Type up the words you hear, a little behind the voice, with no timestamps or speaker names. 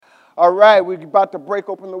All right, we're about to break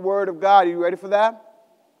open the Word of God. Are you ready for that?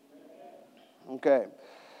 Okay.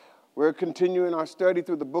 We're continuing our study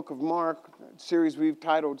through the book of Mark, a series we've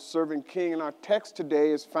titled Serving King. And our text today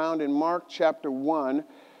is found in Mark chapter 9,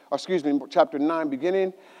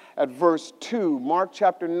 beginning at verse 2. Mark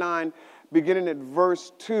chapter 9, beginning at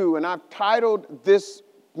verse 2. And I've titled this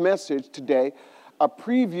message today, A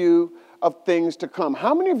Preview of Things to Come.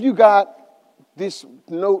 How many of you got this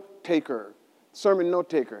note taker, sermon note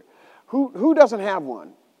taker? Who doesn't have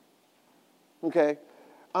one? Okay.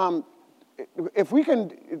 If we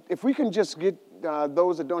can just get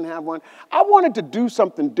those that don't have one. I wanted to do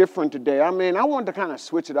something different today. I wanted to kind of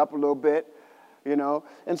switch it up a little bit, you know.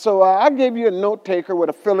 And so I gave you a note taker with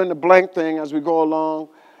a fill in the blank thing as we go along.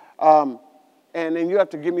 And then you have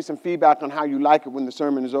to give me some feedback on how you like it when the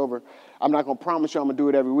sermon is over. I'm not going to promise you I'm going to do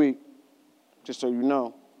it every week, just so you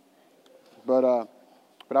know. But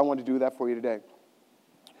I want to do that for you today.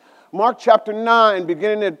 Mark chapter 9,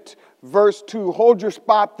 beginning at verse 2. Hold your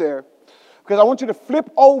spot there, because I want you to flip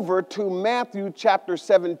over to Matthew chapter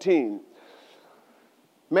 17.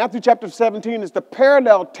 Matthew chapter 17 is the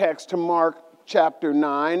parallel text to Mark chapter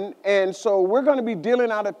 9. And so we're going to be dealing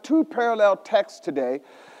out of two parallel texts today.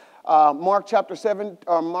 Mark chapter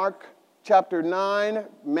 9,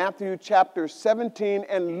 Matthew chapter 17,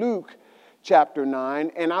 and Luke chapter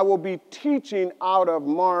 9. And I will be teaching out of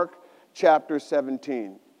Mark chapter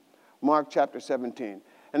 17. Mark chapter 17.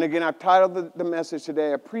 And again, I've titled the message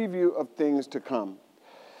today, A Preview of Things to Come.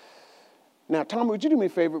 Now, Tommy, would you do me a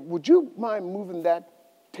favor? Would you mind moving that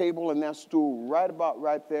table and that stool right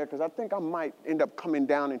there? Because I think I might end up coming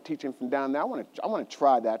down and teaching from down there. I want to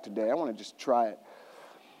try that today. I want to just try it.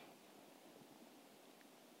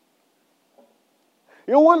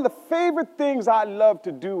 You know, one of the favorite things I love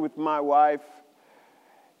to do with my wife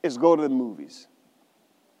is go to the movies.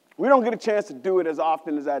 We don't get a chance to do it as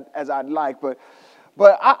often as I'd like, but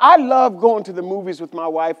I love going to the movies with my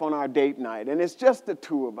wife on our date night, and it's just the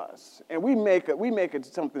two of us, and we make it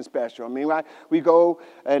something special. I mean, we go,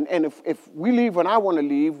 and if we leave when I want to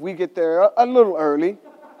leave, we get there a little early.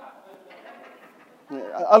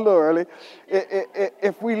 A little early.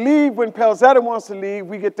 If we leave when Pelzetta wants to leave,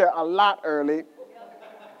 we get there a lot early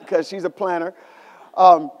because she's a planner.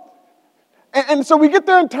 And so we get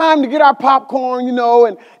there in time to get our popcorn, you know,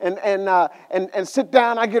 and sit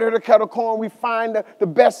down. I get her the kettle corn. We find the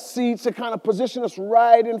best seats to kind of position us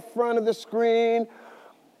right in front of the screen.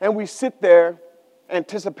 And we sit there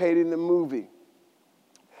anticipating the movie.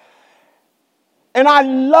 And I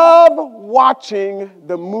love watching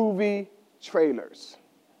the movie trailers.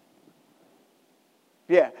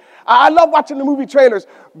 Yeah, I love watching the movie trailers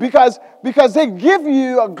because they give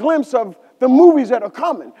you a glimpse of the movies that are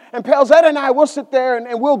coming. And Pelzetta and I will sit there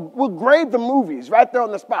and we'll grade the movies right there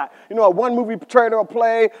on the spot. You know, one movie trailer will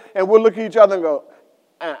play and we'll look at each other and go,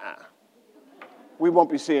 we won't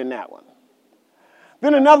be seeing that one.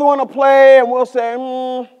 Then another one will play and we'll say,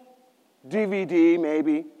 DVD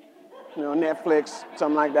maybe, you know, Netflix,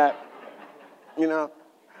 something like that, you know.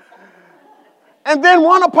 And then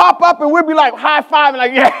one will pop up and we'll be like high-fiving,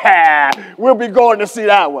 like, yeah, we'll be going to see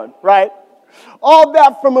that one, right? All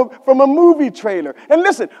that from a movie trailer. And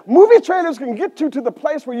listen, movie trailers can get you to the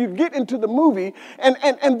place where you get into the movie.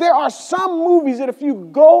 And there are some movies that if you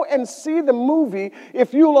go and see the movie,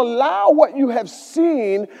 if you'll allow what you have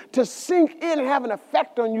seen to sink in and have an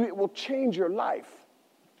effect on you, it will change your life.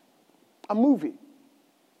 A movie.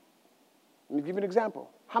 Let me give you an example.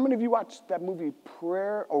 How many of you watched that movie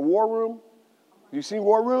Prayer or War Room? You seen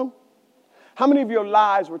War Room? How many of your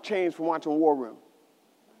lives were changed from watching War Room?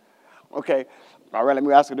 Okay, all right, let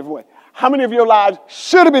me ask it a different way. How many of your lives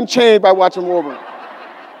should have been changed by watching War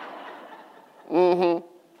Room?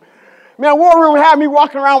 Man, War Room had me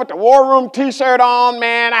walking around with the War Room t-shirt on,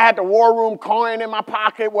 man. I had the War Room coin in my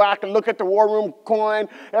pocket where I could look at the War Room coin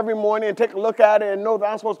every morning and take a look at it and know that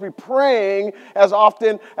I'm supposed to be praying as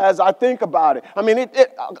often as I think about it. I mean,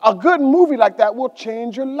 a good movie like that will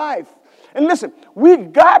change your life. And listen, we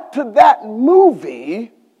got to that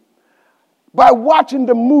movie by watching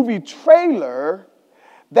the movie trailer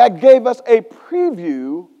that gave us a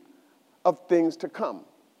preview of things to come.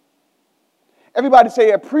 Everybody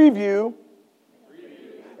say a preview.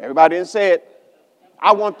 Everybody didn't say it.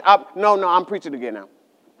 No, I'm preaching again now.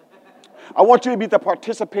 I want you to be the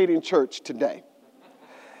participating church today.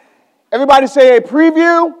 Everybody say a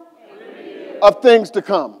preview of things to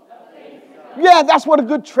come. Yeah, that's what a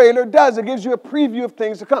good trailer does. It gives you a preview of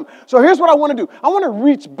things to come. So here's what I want to do. I want to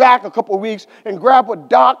reach back a couple of weeks and grab what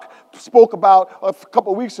Doc spoke about a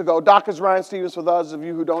couple of weeks ago. Doc is Ryan Stevens, for those of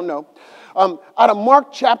you who don't know. Out of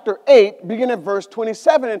Mark chapter 8, beginning at verse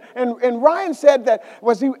 27. And Ryan said that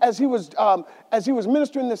as he was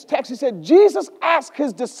ministering this text, he said, Jesus asked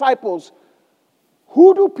his disciples,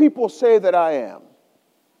 "Who do people say that I am?"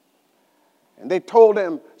 And they told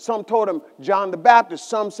him, some told him John the Baptist,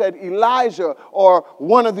 some said Elijah or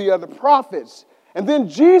one of the other prophets. And then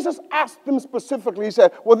Jesus asked them specifically, he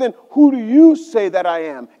said, "Well then, who do you say that I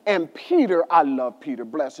am?" And Peter, I love Peter,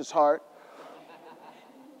 bless his heart.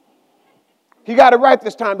 He got it right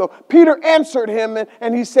this time though. Peter answered him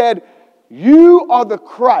and he said, "You are the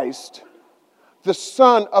Christ, the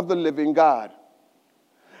Son of the living God."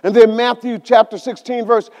 And then Matthew chapter 16,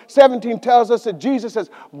 verse 17 tells us that Jesus says,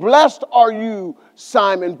 "Blessed are you,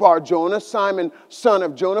 Simon Bar-Jonah, Simon, son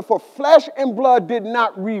of Jonah, for flesh and blood did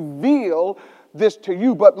not reveal this to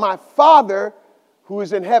you, but my Father who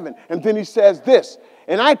is in heaven." And then he says this,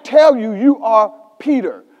 "And I tell you, you are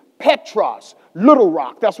Peter, Petros, little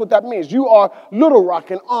rock." That's what that means. You are little rock.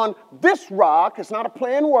 And on this rock, it's not a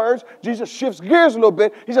play on words. Jesus shifts gears a little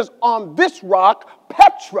bit. He says, "On this rock,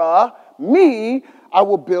 Petra, me, I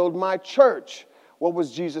will build my church." What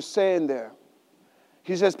was Jesus saying there?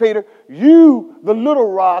 He says, Peter, you, the little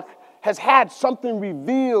rock, has had something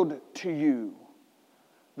revealed to you,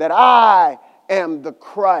 that I am the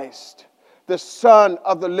Christ, the Son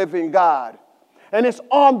of the living God. And it's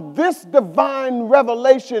on this divine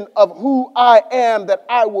revelation of who I am that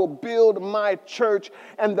I will build my church,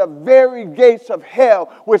 and the very gates of hell,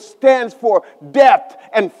 which stands for death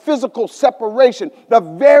and physical separation, the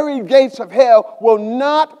very gates of hell will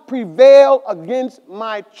not prevail against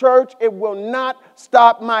my church. It will not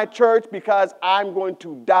stop my church, because I'm going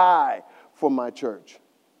to die for my church.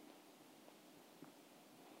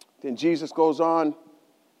 Then Jesus goes on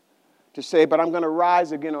to say, "But I'm going to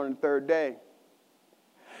rise again on the third day.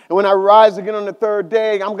 And when I rise again on the third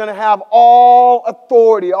day, I'm going to have all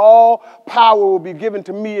authority, all power will be given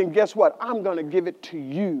to me. And guess what? I'm going to give it to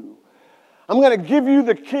you. I'm going to give you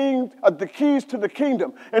the keys to the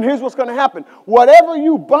kingdom. And here's what's going to happen. Whatever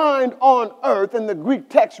you bind on earth," and the Greek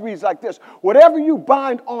text reads like this, "whatever you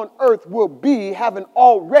bind on earth will be, having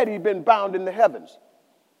already been bound in the heavens.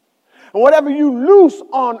 And whatever you loose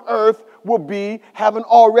on earth will be, having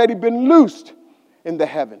already been loosed in the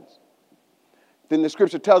heavens." Then the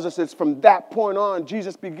scripture tells us it's from that point on,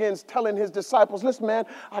 Jesus begins telling his disciples, "Listen, man,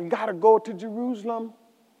 I got to go to Jerusalem."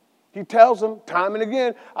 He tells them time and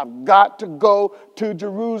again, "I've got to go to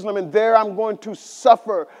Jerusalem, and there I'm going to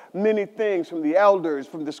suffer many things from the elders,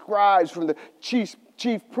 from the scribes, from the chief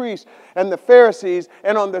priests and the Pharisees,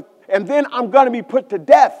 and then I'm going to be put to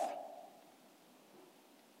death."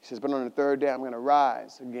 He says, "But on the third day, I'm going to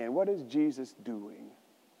rise again." What is Jesus doing?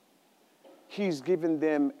 He's giving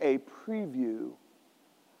them a preview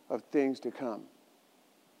of things to come.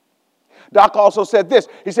 Doc also said this.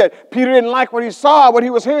 He said Peter didn't like what he saw, what he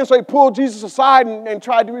was hearing, so he pulled Jesus aside and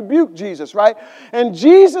tried to rebuke Jesus, right? And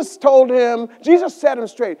Jesus set him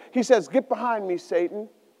straight. He says, "Get behind me, Satan.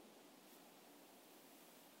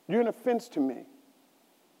 You're an offense to me."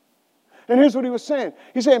 And here's what he was saying.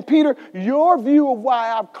 He's saying, "Peter, your view of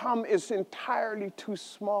why I've come is entirely too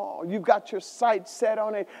small. You've got your sights set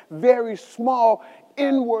on a very small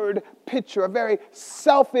inward picture, a very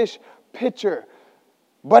selfish picture.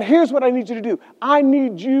 But here's what I need you to do. I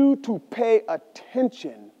need you to pay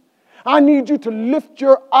attention. I need you to lift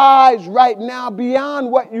your eyes right now beyond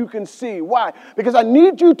what you can see." Why? Because I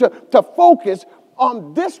need you to focus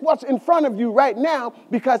on this, what's in front of you right now,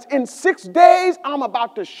 because in 6 days, I'm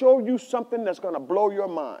about to show you something that's going to blow your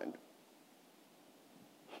mind.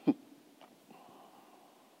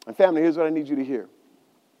 And family, here's what I need you to hear.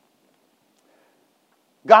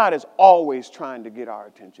 God is always trying to get our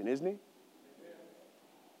attention, isn't he?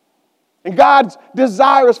 And God's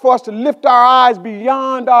desire is for us to lift our eyes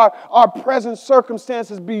beyond our present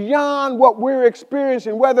circumstances, beyond what we're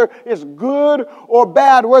experiencing, whether it's good or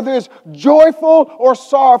bad, whether it's joyful or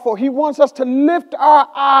sorrowful. He wants us to lift our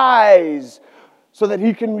eyes so that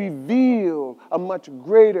he can reveal a much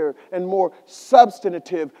greater and more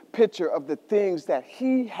substantive picture of the things that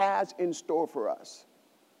he has in store for us.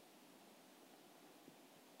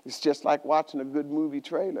 It's just like watching a good movie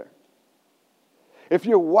trailer. If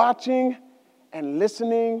you're watching and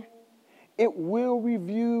listening, it will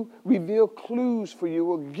reveal clues for you,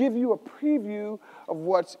 will give you a preview of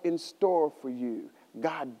what's in store for you.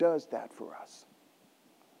 God does that for us.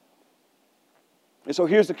 And so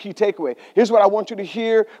here's the key takeaway. Here's what I want you to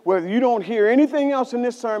hear. Whether you don't hear anything else in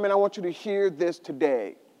this sermon, I want you to hear this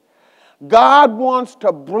today. God wants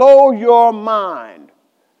to blow your mind.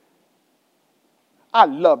 I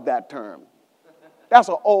love that term. That's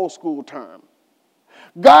an old school term.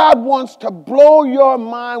 God wants to blow your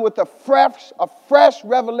mind with a fresh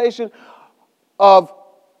revelation of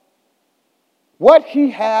what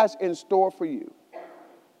he has in store for you.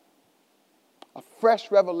 A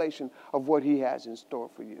fresh revelation of what he has in store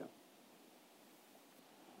for you.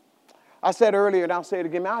 I said earlier, and I'll say it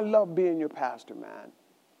again, man, I love being your pastor, man.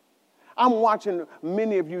 I'm watching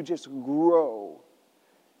many of you just grow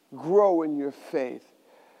in your faith.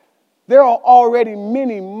 There are already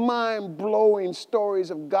many mind-blowing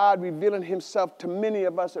stories of God revealing himself to many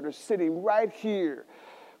of us that are sitting right here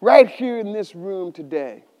in this room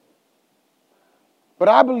today. But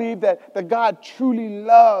I believe that God truly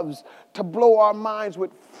loves to blow our minds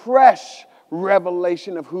with fresh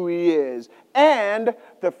revelation of who he is and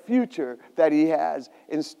the future that he has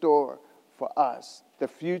in store for us, the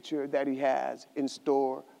future that he has in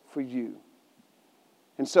store for you.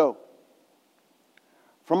 And so,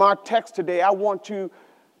 from our text today, I want to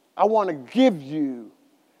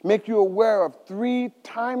make you aware of 3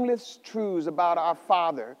 timeless truths about our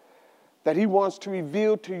Father that he wants to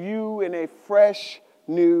reveal to you in a fresh,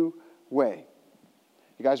 new way.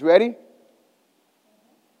 You guys ready?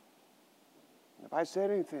 If I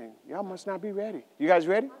said anything, y'all must not be ready. You guys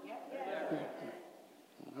ready? Yeah.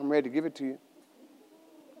 I'm ready to give it to you.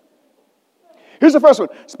 Here's the first one.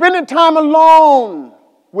 Spending time alone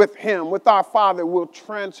with him, with our Father, will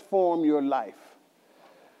transform your life.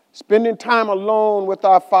 Spending time alone with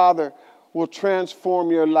our Father will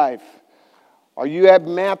transform your life. Are you at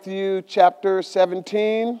Matthew chapter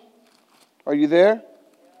 17? Are you there?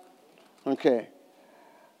 Okay.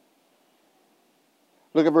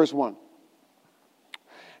 Look at verse 1.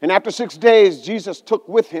 And after 6 days, Jesus took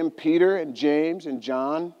with him Peter and James and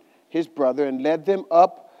John, his brother, and led them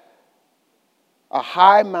up a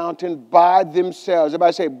high mountain by themselves.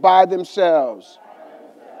 Everybody say, by themselves.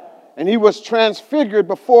 And he was transfigured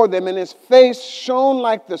before them, and his face shone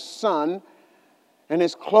like the sun, and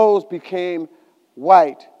his clothes became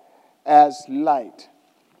white as light.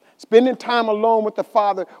 Spending time alone with the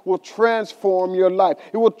Father will transform your life.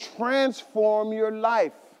 It will transform your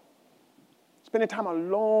life. Spending time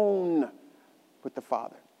alone with the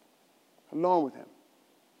Father. Alone with him.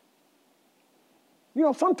 You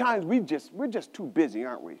know, sometimes we're just too busy,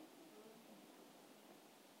 aren't we?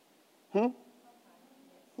 Yeah,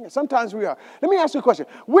 sometimes we are. Let me ask you a question.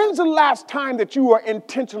 When's the last time that you were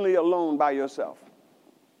intentionally alone by yourself?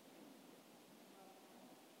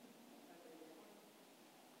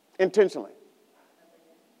 Intentionally.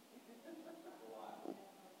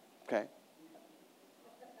 Okay.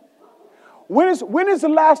 When is the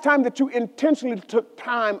last time that you intentionally took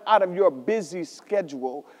time out of your busy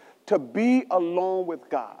schedule to be alone with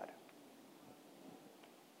God?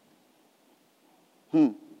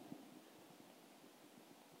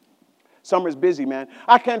 Summer's busy, man.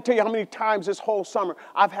 I can't tell you how many times this whole summer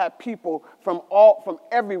I've had people from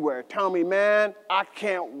everywhere tell me, man, I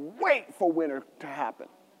can't wait for winter to happen.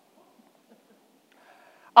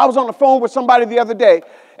 I was on the phone with somebody the other day,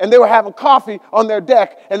 and they were having coffee on their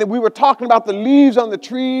deck, and then we were talking about the leaves on the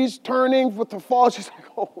trees turning with the fall. She's like,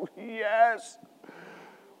 oh, yes.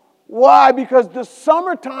 Why? Because the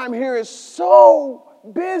summertime here is so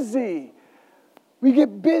busy. We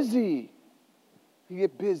get busy. We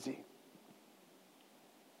get busy.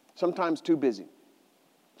 Sometimes too busy.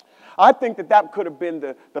 I think that could have been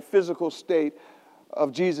the physical state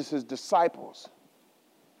of Jesus' disciples.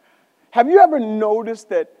 Have you ever noticed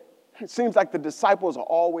that it seems like the disciples are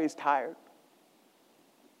always tired?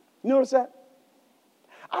 You notice that?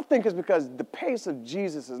 I think it's because the pace of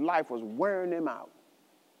Jesus' life was wearing them out.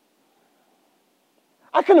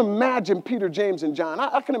 I can imagine Peter, James, and John.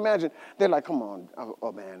 I can imagine they're like, come on,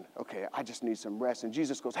 oh man, okay, I just need some rest. And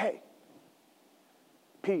Jesus goes, hey,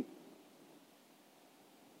 Pete,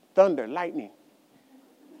 thunder, lightning.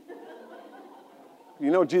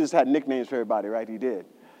 You know Jesus had nicknames for everybody, right? He did.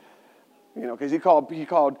 You know, because he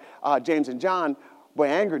called James and John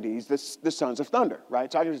Boanerges, the sons of thunder, right?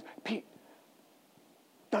 So I just, Pete,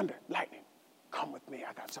 thunder, lightning, come with me.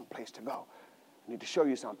 I got some place to go. I need to show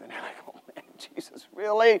you something. They're like, oh man, Jesus,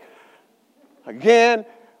 really? Again,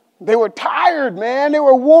 they were tired, man. They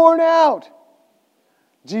were worn out.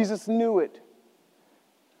 Jesus knew it.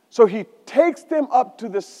 So he takes them up to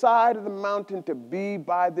the side of the mountain to be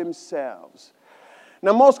by themselves.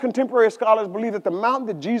 Now, most contemporary scholars believe that the mountain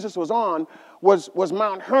that Jesus was on was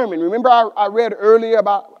Mount Hermon. Remember I read earlier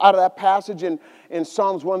out of that passage in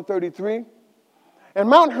Psalms 133? And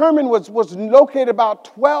Mount Hermon was located about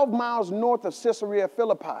 12 miles north of Caesarea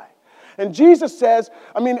Philippi. And Jesus says,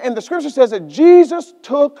 and the scripture says that Jesus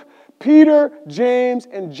took Peter, James,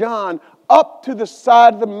 and John up to the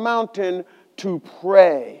side of the mountain to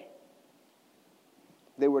pray.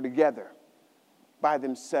 They were together by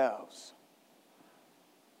themselves.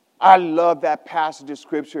 I love that passage of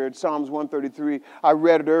scripture in Psalms 133. I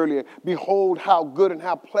read it earlier. Behold how good and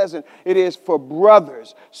how pleasant it is for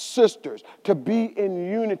brothers, sisters, to be in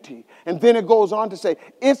unity. And then it goes on to say,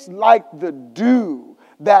 it's like the dew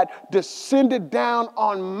that descended down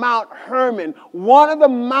on Mount Hermon, one of the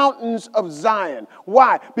mountains of Zion.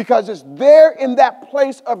 Why? Because it's there in that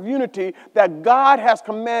place of unity that God has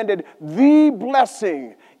commanded the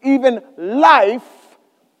blessing, even life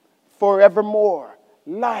forevermore.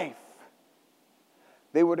 Life.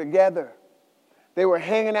 They were together. They were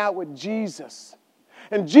hanging out with Jesus.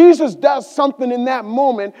 And Jesus does something in that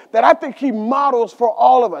moment that I think he models for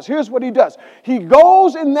all of us. Here's what he does. He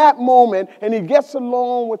goes in that moment and he gets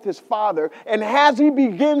alone with his Father. And as he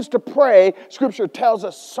begins to pray, Scripture tells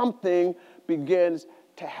us something begins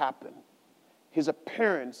to happen. His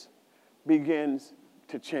appearance begins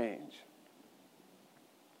to change.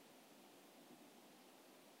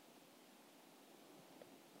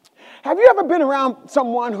 Have you ever been around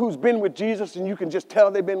someone who's been with Jesus and you can just tell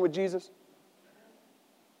they've been with Jesus?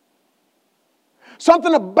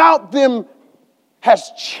 Something about them has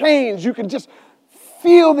changed. You can just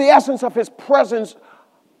feel the essence of his presence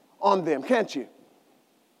on them, can't you?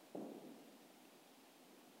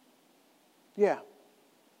 Yeah.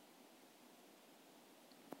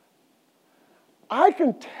 I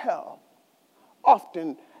can tell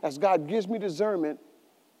often as God gives me discernment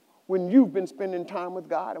when you've been spending time with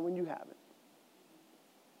God and when you haven't.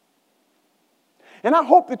 And I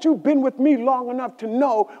hope that you've been with me long enough to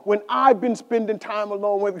know when I've been spending time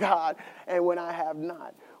alone with God and when I have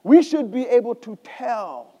not. We should be able to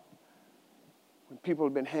tell when people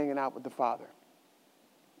have been hanging out with the Father.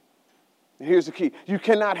 And here's the key. You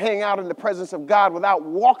cannot hang out in the presence of God without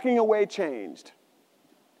walking away changed.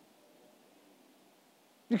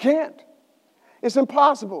 You can't. It's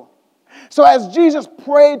impossible. So as Jesus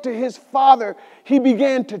prayed to his Father, he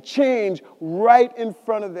began to change right in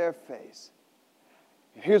front of their face.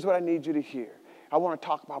 And here's what I need you to hear. I want to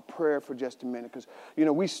talk about prayer for just a minute because,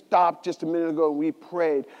 we stopped just a minute ago and we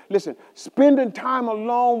prayed. Listen, spending time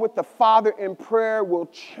alone with the Father in prayer will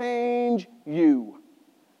change you.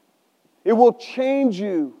 It will change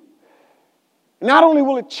you. Not only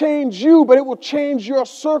will it change you, but it will change your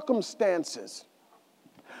circumstances.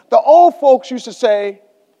 The old folks used to say,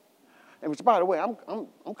 and which, by the way, I'm kind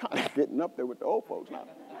of getting up there with the old folks now.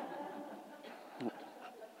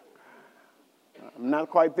 I'm not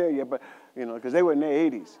quite there yet, but, because they were in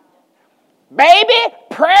their 80s. Baby,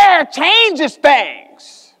 prayer changes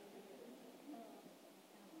things.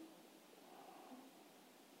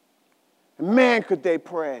 And man, could they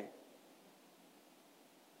pray.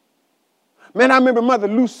 Man, I remember Mother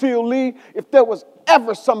Lucille Lee. If there was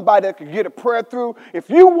ever somebody that could get a prayer through, if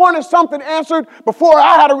you wanted something answered before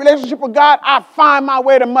I had a relationship with God, I'd find my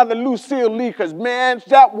way to Mother Lucille Lee because, man,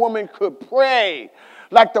 that woman could pray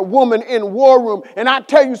like the woman in War Room. And I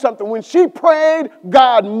tell you something, when she prayed,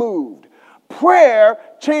 God moved. Prayer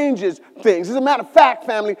changes things. As a matter of fact,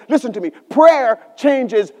 family, listen to me. Prayer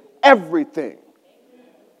changes everything.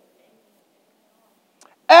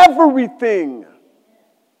 Everything.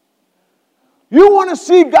 You want to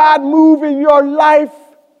see God move in your life?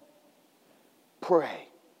 Pray.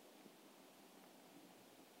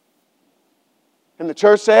 And the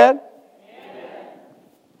church said?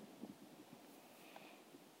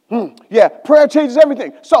 Yeah, prayer changes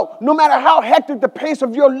everything. So no matter how hectic the pace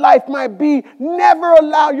of your life might be, never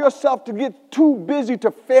allow yourself to get too busy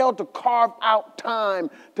to fail to carve out time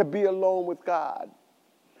to be alone with God.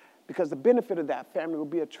 Because the benefit of that, family, will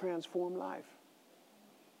be a transformed life.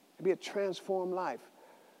 It'll be a transformed life.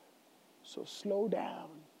 So slow down.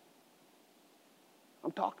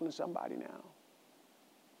 I'm talking to somebody now.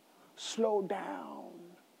 Slow down.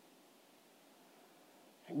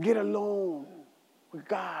 And get alone with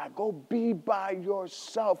God. Go be by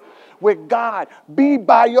yourself with God. Be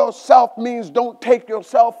by yourself means don't take your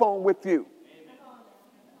cell phone with you.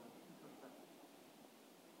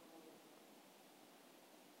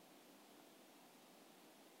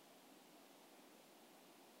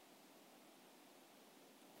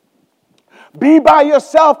 Be by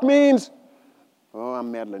yourself means,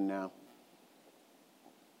 I'm meddling now.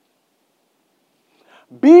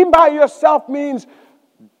 Be by yourself means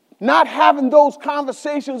not having those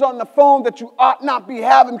conversations on the phone that you ought not be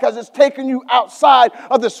having because it's taking you outside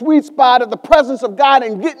of the sweet spot of the presence of God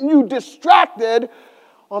and getting you distracted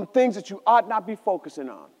on things that you ought not be focusing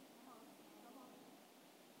on.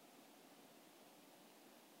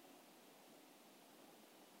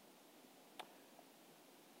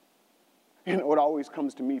 You know, it always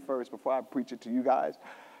comes to me first before I preach it to you guys.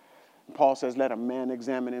 Paul says, let a man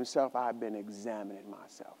examine himself. I've been examining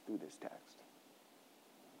myself through this text.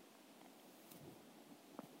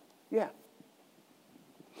 Yeah.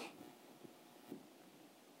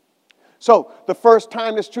 So the first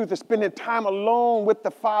timeless truth is spending time alone with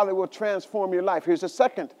the Father will transform your life. Here's the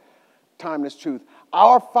second timeless truth.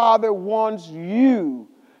 Our Father wants you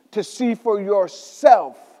to see for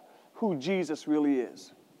yourself who Jesus really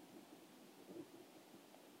is.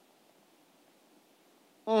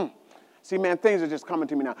 See, man, things are just coming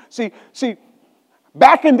to me now. See,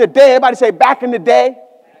 back in the day, everybody say back in the day.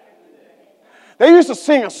 They used to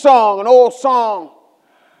sing a song, an old song.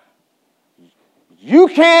 You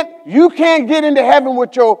can't get into heaven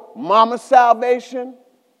with your mama's salvation.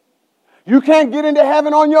 You can't get into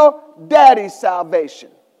heaven on your daddy's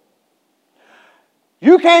salvation.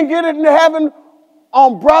 You can't get into heaven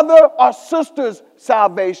on brother or sister's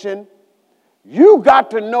salvation. You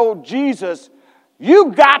got to know Jesus.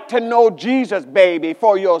 You got to know Jesus, baby,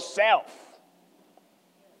 for yourself.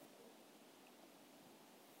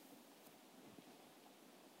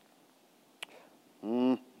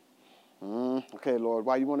 Okay, Lord,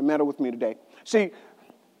 why you want to meddle with me today? See,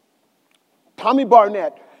 Tommy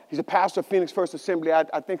Barnett, he's a pastor of Phoenix First Assembly. I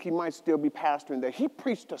think he might still be pastoring there. He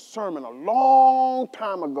preached a sermon a long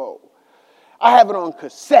time ago. I have it on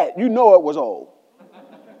cassette. You know it was old.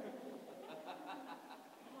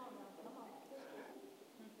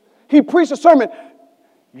 He preached a sermon.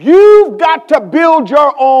 You've got to build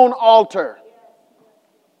your own altar.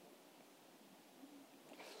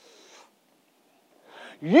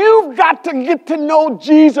 You've got to get to know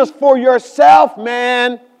Jesus for yourself,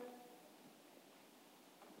 man.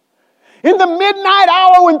 In the midnight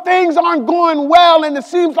hour when things aren't going well and it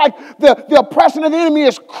seems like the oppression of the enemy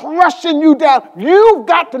is crushing you down, you've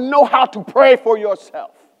got to know how to pray for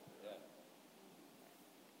yourself.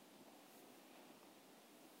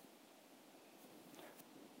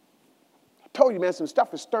 I told you, man, some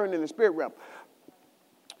stuff is stirring in the spirit realm.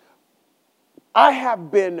 I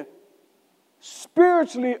have been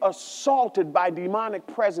spiritually assaulted by demonic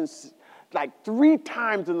presence like 3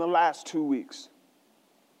 times in the last 2 weeks.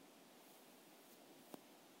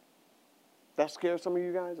 That scares some of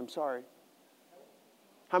you guys? I'm sorry.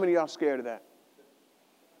 How many of y'all scared of that?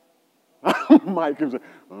 Mike is like,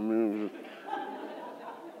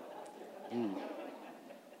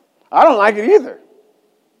 I don't like it either.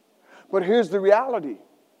 But here's the reality.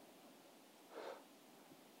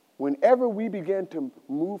 Whenever we begin to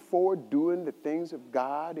move forward doing the things of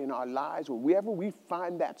God in our lives, wherever we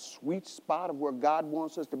find that sweet spot of where God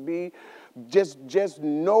wants us to be, just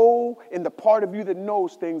know in the part of you that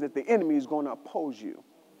knows things that the enemy is going to oppose you.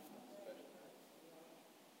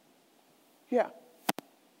 Yeah.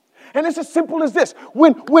 And it's as simple as this.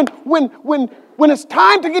 When it's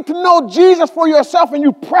time to get to know Jesus for yourself and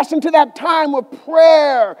you press into that time of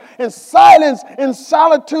prayer and silence and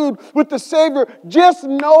solitude with the Savior, just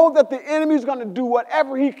know that the enemy is going to do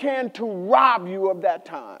whatever he can to rob you of that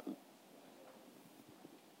time.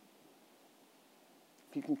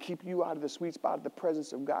 If he can keep you out of the sweet spot of the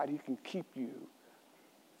presence of God, he can keep you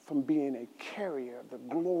from being a carrier of the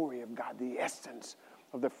glory of God, the essence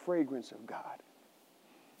of the fragrance of God.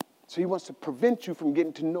 So he wants to prevent you from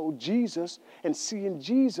getting to know Jesus and seeing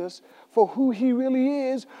Jesus for who he really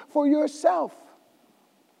is for yourself.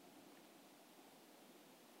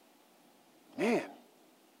 Man,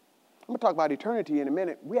 I'm going to talk about eternity in a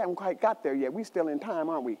minute. We haven't quite got there yet. We're still in time,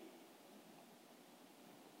 aren't we?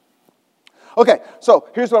 Okay, so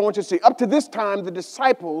here's what I want you to see. Up to this time, the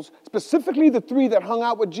disciples, specifically the 3 that hung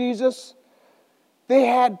out with Jesus, they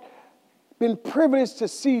had been privileged to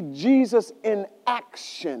see Jesus in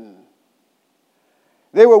action.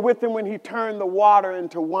 They were with him when he turned the water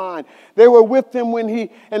into wine. They were with him when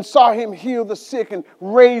saw him heal the sick and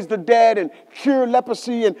raise the dead and cure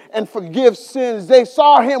leprosy and forgive sins. They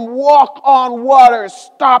saw him walk on water,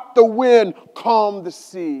 stop the wind, calm the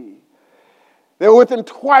sea. They were with him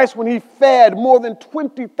twice when he fed more than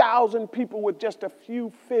 20,000 people with just a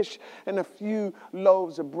few fish and a few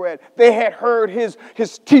loaves of bread. They had heard his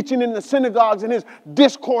teaching in the synagogues and his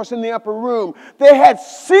discourse in the upper room. They had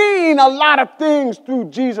seen a lot of things through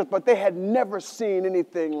Jesus, but they had never seen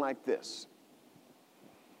anything like this.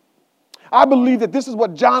 I believe that this is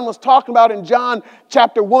what John was talking about in John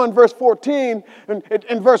chapter 1, verse 14. And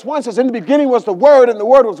in verse 1 it says, in the beginning was the Word, and the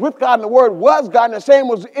Word was with God, and the Word was God, and the same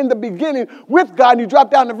was in the beginning with God. And you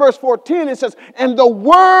drop down to verse 14, it says, and the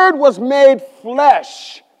Word was made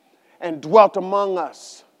flesh and dwelt among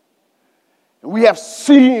us. And we have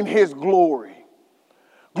seen his glory.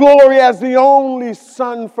 Glory as the only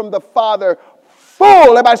Son from the Father,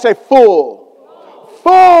 Full, everybody say full.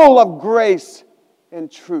 Full of grace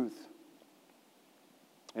and truth.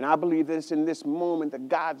 And I believe that it's in this moment that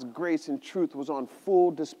God's grace and truth was on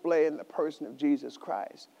full display in the person of Jesus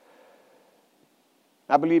Christ.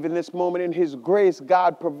 I believe in this moment in his grace,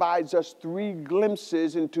 God provides us 3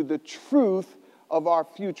 glimpses into the truth of our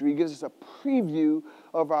future. He gives us a preview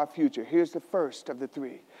of our future. Here's the first of the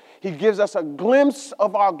 3. He gives us a glimpse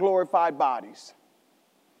of our glorified bodies.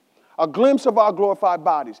 A glimpse of our glorified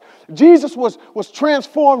bodies. Jesus was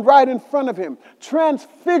transformed right in front of him.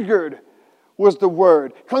 Transfigured was the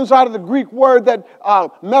word. It comes out of the Greek word that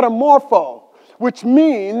metamorpho, which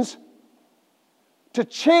means to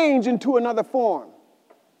change into another form.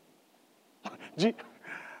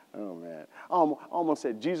 Oh, man. I almost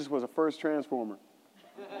said Jesus was the first transformer.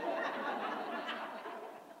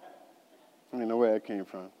 I don't know where that came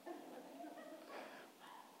from.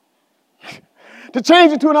 To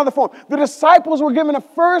change into another form. The disciples were given a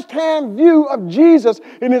first-hand view of Jesus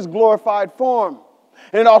in his glorified form.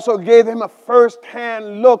 And it also gave them a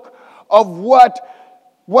first-hand look of what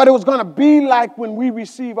it was going to be like when we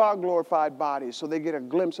receive our glorified bodies. So they get a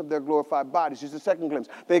glimpse of their glorified bodies. Here's the second glimpse.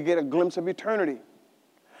 They get a glimpse of eternity.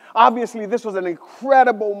 Obviously, this was an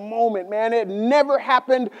incredible moment, man. It never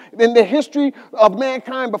happened in the history of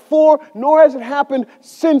mankind before, nor has it happened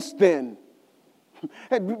since then.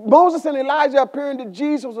 Moses and Elijah appearing to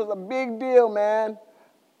Jesus was a big deal, man.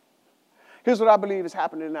 Here's what I believe is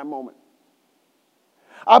happening in that moment.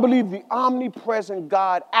 I believe the omnipresent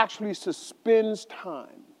God actually suspends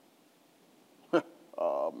time.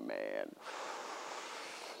 Oh, man.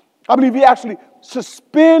 I believe he actually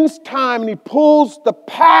suspends time and he pulls the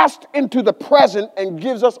past into the present and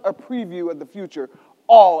gives us a preview of the future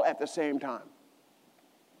all at the same time.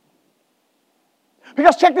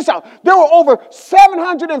 Because check this out. There were over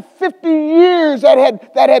 750 years that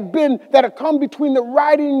had come between the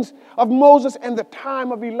writings of Moses and the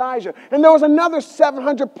time of Elijah. And there was another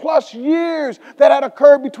 700 plus years that had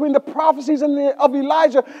occurred between the prophecies of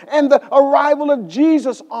Elijah and the arrival of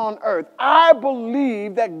Jesus on earth. I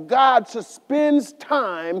believe that God suspends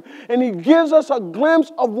time and he gives us a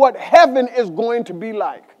glimpse of what heaven is going to be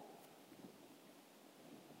like.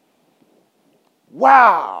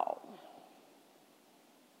 Wow.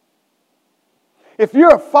 If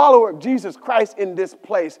you're a follower of Jesus Christ in this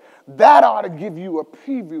place, that ought to give you a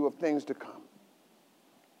preview of things to come.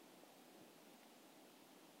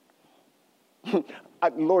 The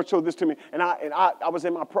Lord showed this to me, and I was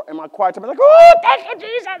in my quiet time. I was like, oh, thank you,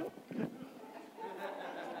 Jesus.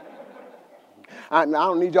 I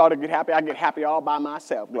don't need y'all to get happy. I get happy all by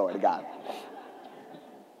myself. Glory to God.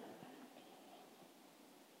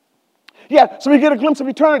 Yeah, so we get a glimpse of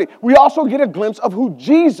eternity. We also get a glimpse of who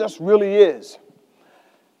Jesus really is.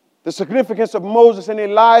 The significance of Moses and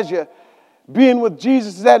Elijah being with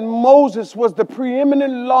Jesus is that Moses was the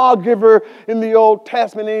preeminent lawgiver in the Old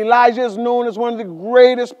Testament, and Elijah is known as one of the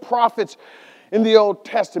greatest prophets in the Old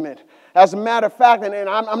Testament. As a matter of fact, and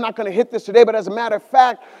I'm not going to hit this today, but as a matter of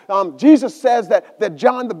fact, Jesus says that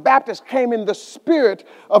John the Baptist came in the spirit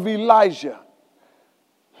of Elijah.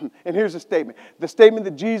 And here's the statement. The statement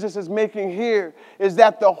that Jesus is making here is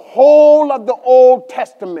that the whole of the Old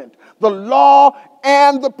Testament, the law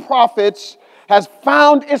and the prophets, has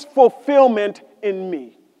found its fulfillment in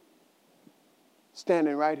me.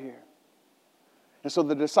 Standing right here. And so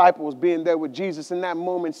the disciples being there with Jesus in that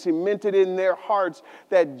moment cemented in their hearts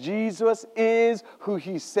that Jesus is who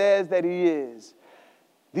he says that he is.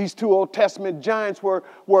 These 2 Old Testament giants were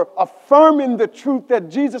affirming the truth that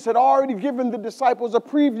Jesus had already given the disciples a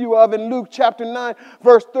preview of in Luke chapter 9,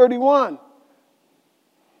 verse 31.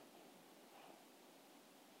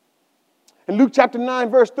 In Luke chapter 9,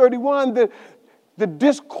 verse 31, the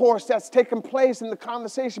discourse that's taken place in the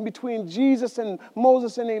conversation between Jesus and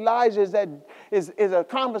Moses and Elijah is a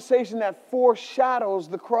conversation that foreshadows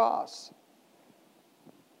the cross.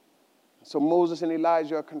 So Moses and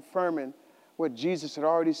Elijah are confirming what Jesus had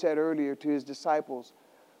already said earlier to his disciples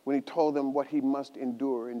when he told them what he must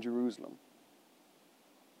endure in Jerusalem.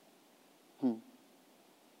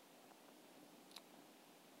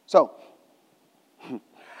 So,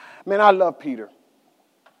 man, I love Peter.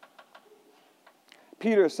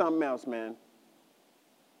 Peter is something else, man.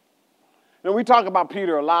 We talk about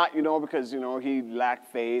Peter a lot, because, he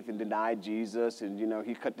lacked faith and denied Jesus, and,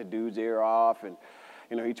 he cut the dude's ear off, and,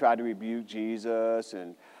 he tried to rebuke Jesus,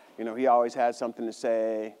 and, he always had something to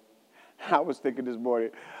say. I was thinking this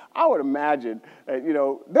morning, I would imagine that,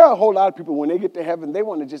 there are a whole lot of people when they get to heaven, they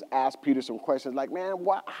want to just ask Peter some questions like, man,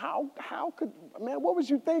 what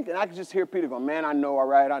was you thinking? I could just hear Peter going, man, I know, all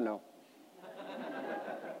right, I know.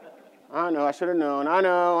 I know, I should have known. I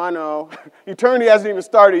know. Eternity hasn't even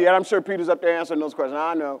started yet. I'm sure Peter's up there answering those questions.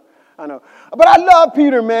 I know. But I love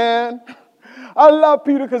Peter, man. I love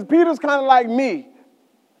Peter because Peter's kind of like me.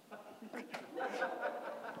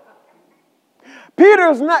 He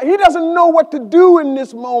doesn't know what to do in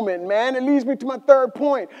this moment, man. It leads me to my third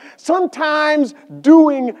point. Sometimes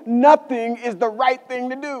doing nothing is the right thing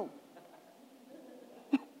to do.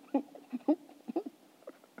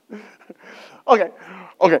 Okay.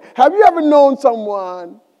 Have you ever known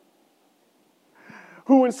someone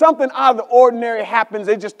who, when something out of the ordinary happens,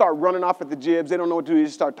 they just start running off at the jibs? They don't know what to do. They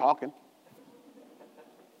just start talking.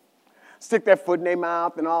 Stick their foot in their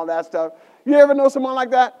mouth and all that stuff. You ever know someone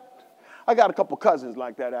like that? I got a couple cousins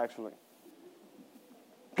like that, actually.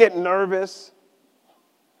 Getting nervous.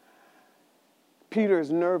 Peter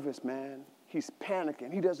is nervous, man. He's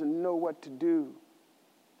panicking. He doesn't know what to do.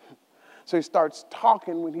 So he starts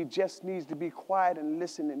talking when he just needs to be quiet and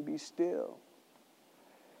listen and be still.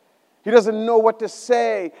 He doesn't know what to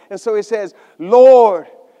say. And so he says, Lord,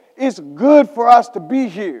 it's good for us to be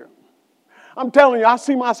here. I'm telling you, I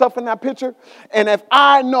see myself in that picture. And if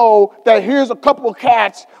I know that here's a couple of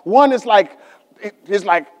cats, one is like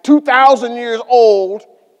 2,000 years old,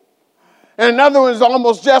 and another one is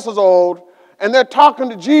almost just as old, and they're talking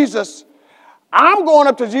to Jesus, I'm going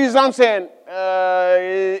up to Jesus, I'm saying,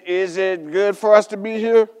 is it good for us to be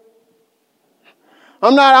here?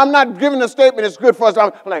 I'm not giving a statement, it's good for us.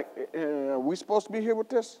 I'm like, are we supposed to be here with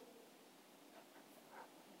this?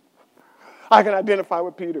 I can identify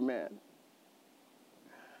with Peter, man.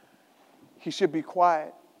 He should be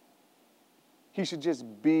quiet. He should just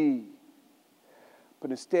be. But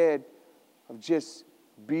instead of just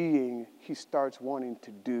being, he starts wanting to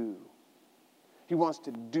do. He wants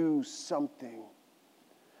to do something.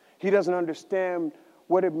 He doesn't understand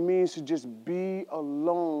what it means to just be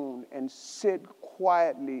alone and sit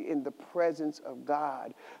quietly in the presence of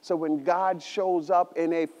God. So when God shows up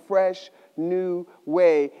in a fresh, new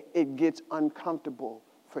way, it gets uncomfortable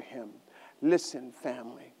for him. Listen,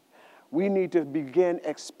 family. We need to begin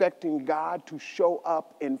expecting God to show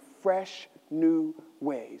up in fresh, new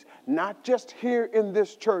ways. Not just here in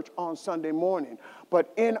this church on Sunday morning,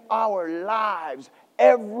 but in our lives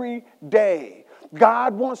every day.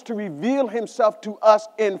 God wants to reveal himself to us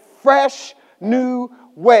in fresh, new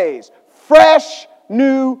ways. Fresh,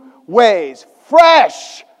 new ways.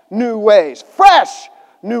 Fresh, new ways. Fresh,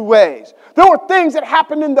 new ways. There were things that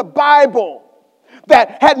happened in the Bible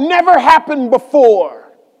that had never happened before.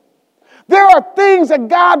 There are things that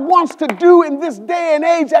God wants to do in this day and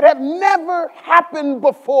age that have never happened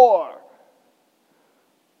before.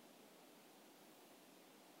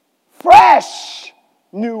 Fresh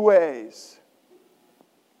new ways.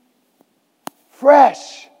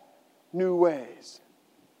 Fresh new ways.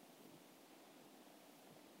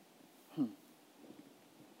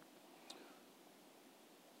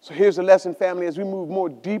 So here's a lesson, family, as we move more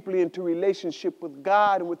deeply into relationship with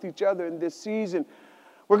God and with each other in this season.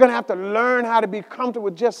 We're going to have to learn how to be comfortable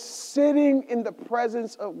with just sitting in the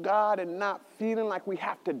presence of God and not feeling like we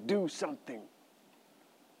have to do something.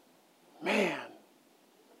 Man.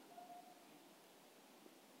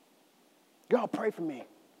 Y'all pray for me.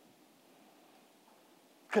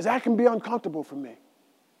 Because that can be uncomfortable for me.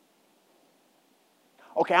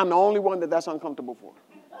 Okay, I'm the only one that's uncomfortable for.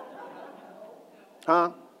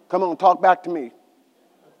 Huh? Come on, talk back to me.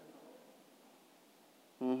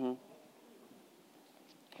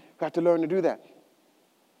 Got to learn to do that.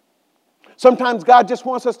 Sometimes God just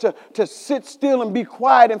wants us to sit still and be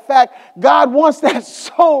quiet. In fact, God wants that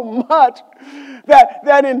so much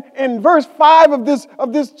that in verse 5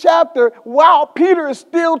 of this chapter, while Peter is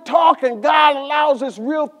still talking, God allows this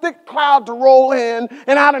real thick cloud to roll in,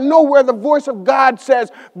 and out of nowhere the voice of God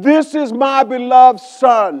says, "This is my beloved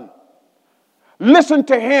son. Listen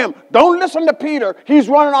to him." Don't listen to Peter. He's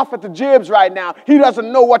running off at the jibs right now. He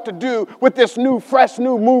doesn't know what to do with this new, fresh,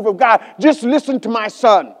 new move of God. Just listen to my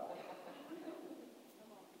son.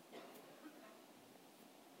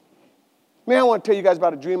 Man, I want to tell you guys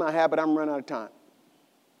about a dream I had, but I'm running out of time.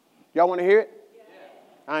 Y'all want to hear it?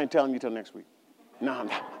 Yeah. I ain't telling you till next week. No, I'm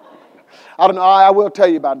not. I don't know. I will tell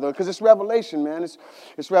you about it, though, because it's revelation, man.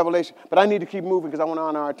 It's revelation. But I need to keep moving because I want to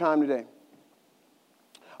honor our time today.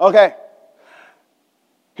 Okay.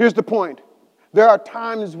 Here's the point. There are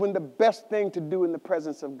times when the best thing to do in the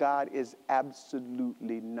presence of God is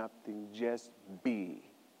absolutely nothing. Just be.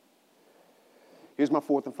 Here's my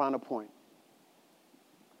fourth and final point.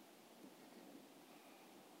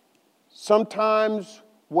 Sometimes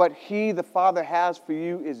what He, the Father, has for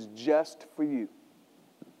you is just for you.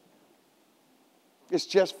 It's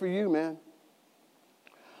just for you, man.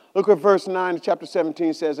 Look what verse 9 of chapter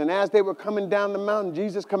 17 says. And as they were coming down the mountain,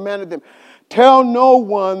 Jesus commanded them, tell no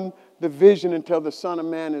one the vision until the Son of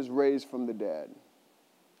Man is raised from the dead.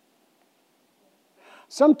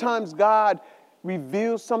 Sometimes God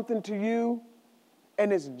reveals something to you,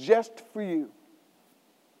 and it's just for you,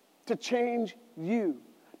 to change you,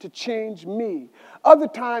 to change me. Other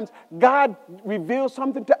times, God reveals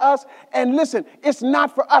something to us, and listen, it's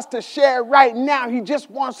not for us to share right now. He just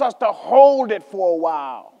wants us to hold it for a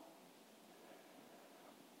while.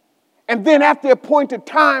 And then at the appointed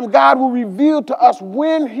time, God will reveal to us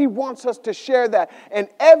when he wants us to share that. And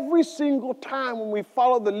every single time when we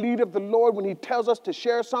follow the lead of the Lord, when he tells us to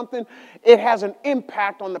share something, it has an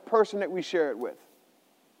impact on the person that we share it with.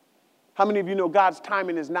 How many of you know God's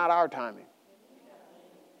timing is not our timing?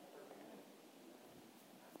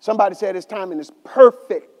 Somebody said his timing is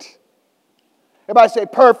perfect. Everybody say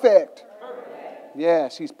perfect. Perfect.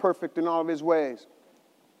 Yes, he's perfect in all of his ways.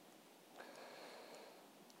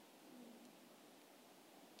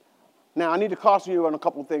 Now, I need to caution you on a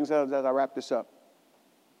couple of things as I wrap this up.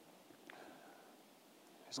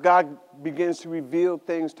 As God begins to reveal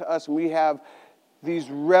things to us, and we have these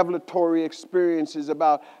revelatory experiences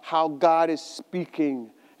about how God is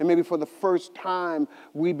speaking, and maybe for the first time,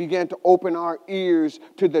 we began to open our ears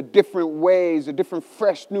to the different ways, the different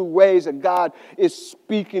fresh new ways that God is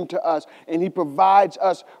speaking to us, and he provides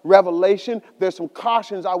us revelation. There's some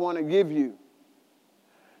cautions I want to give you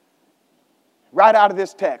right out of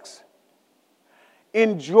this text.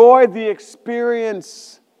 Enjoy the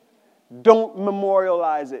experience. Don't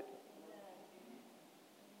memorialize it.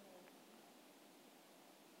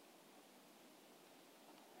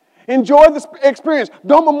 Enjoy the experience.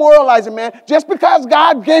 Don't memorialize it, man. Just because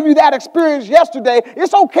God gave you that experience yesterday,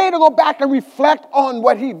 it's okay to go back and reflect on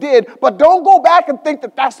what he did, but don't go back and think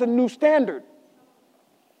that that's the new standard.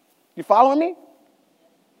 You following me?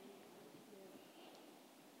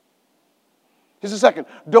 Here's the second.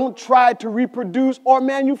 Don't try to reproduce or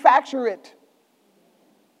manufacture it.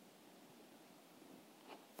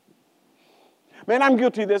 Man, I'm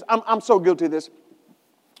guilty of this. I'm so guilty of this.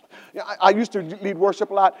 I used to lead worship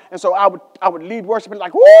a lot, and so I would lead worship and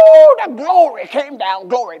like, woo, the glory came down,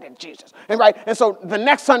 glory to Jesus. And so the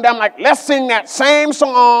next Sunday, I'm like, let's sing that same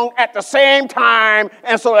song at the same time,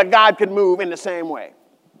 and so that God could move in the same way.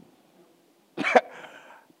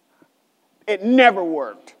 It never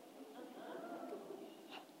worked.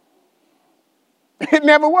 It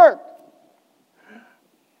never worked.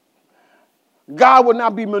 God will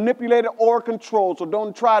not be manipulated or controlled, so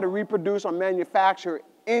don't try to reproduce or manufacture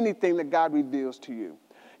anything that God reveals to you.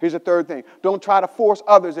 Here's the third thing. Don't try to force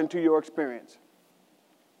others into your experience.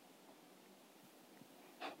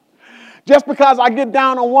 Just because I get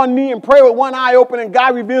down on one knee and pray with one eye open and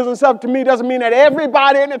God reveals himself to me doesn't mean that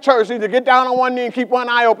everybody in the church needs to get down on one knee and keep one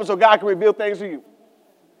eye open so God can reveal things to you.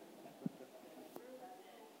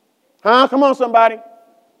 Huh? Come on, somebody.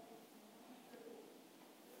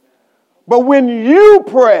 But when you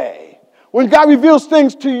pray, when God reveals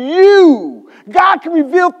things to you, God can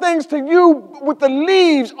reveal things to you with the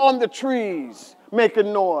leaves on the trees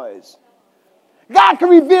making noise. God can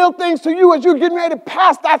reveal things to you as you're getting ready to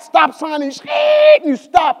pass that stop sign and you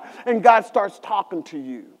stop and God starts talking to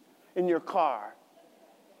you in your car.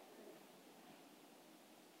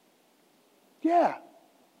 Yeah.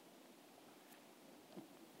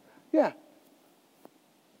 Yeah.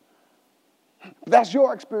 That's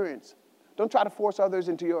your experience. Don't try to force others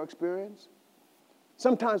into your experience.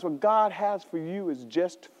 Sometimes what God has for you is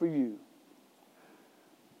just for you.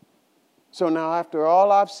 So now, after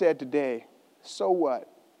all I've said today, so what?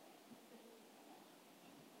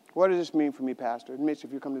 What does this mean for me, Pastor? Mitch,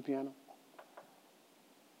 if you come to the piano.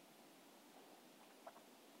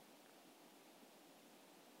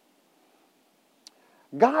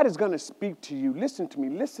 God is going to speak to you. Listen to me.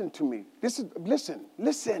 Listen to me.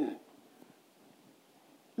 Listen.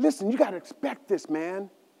 Listen, you got to expect this, man.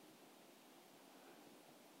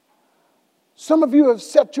 Some of you have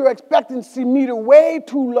set your expectancy meter way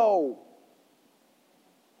too low.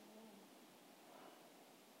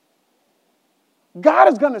 God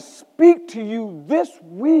is going to speak to you this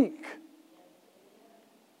week.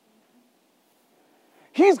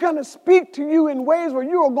 He's going to speak to you in ways where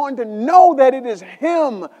you are going to know that it is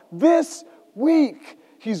him this week.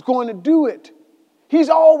 He's going to do it. He's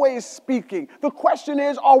always speaking. The question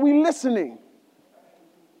is, are we listening?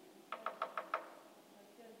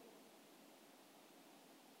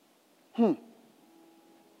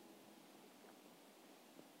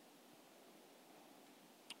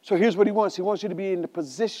 So here's what he wants. He wants you to be in the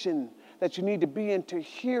position that you need to be in to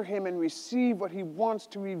hear him and receive what he wants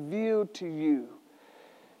to reveal to you.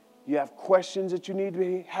 You have questions that you need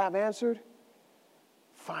to have answered?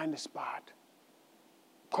 Find a spot.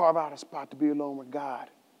 Carve out a spot to be alone with God.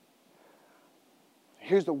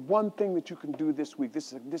 Here's the one thing that you can do this week.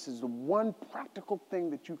 This is the one practical thing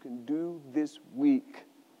that you can do this week.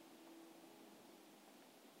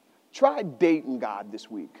 Try dating God this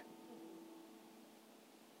week.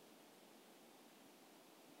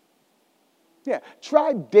 Yeah,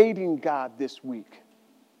 try dating God this week.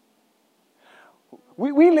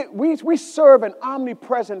 We serve an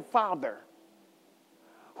omnipresent Father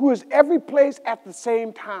who is every place at the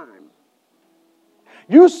same time.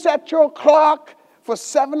 You set your clock for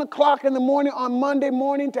 7 o'clock in the morning on Monday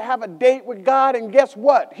morning to have a date with God, and guess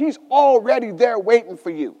what? He's already there waiting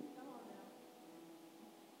for you.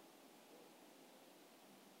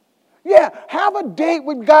 Yeah, have a date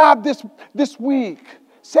with God this week.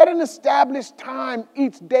 Set an established time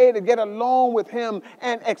each day to get alone with him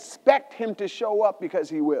and expect him to show up, because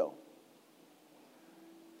he will.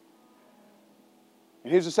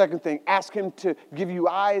 And here's the second thing. Ask him to give you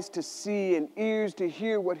eyes to see and ears to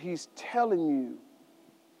hear what he's telling you.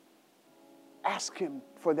 Ask him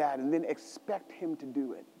for that and then expect him to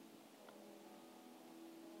do it.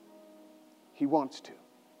 He wants to.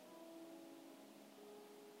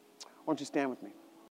 Why don't you stand with me?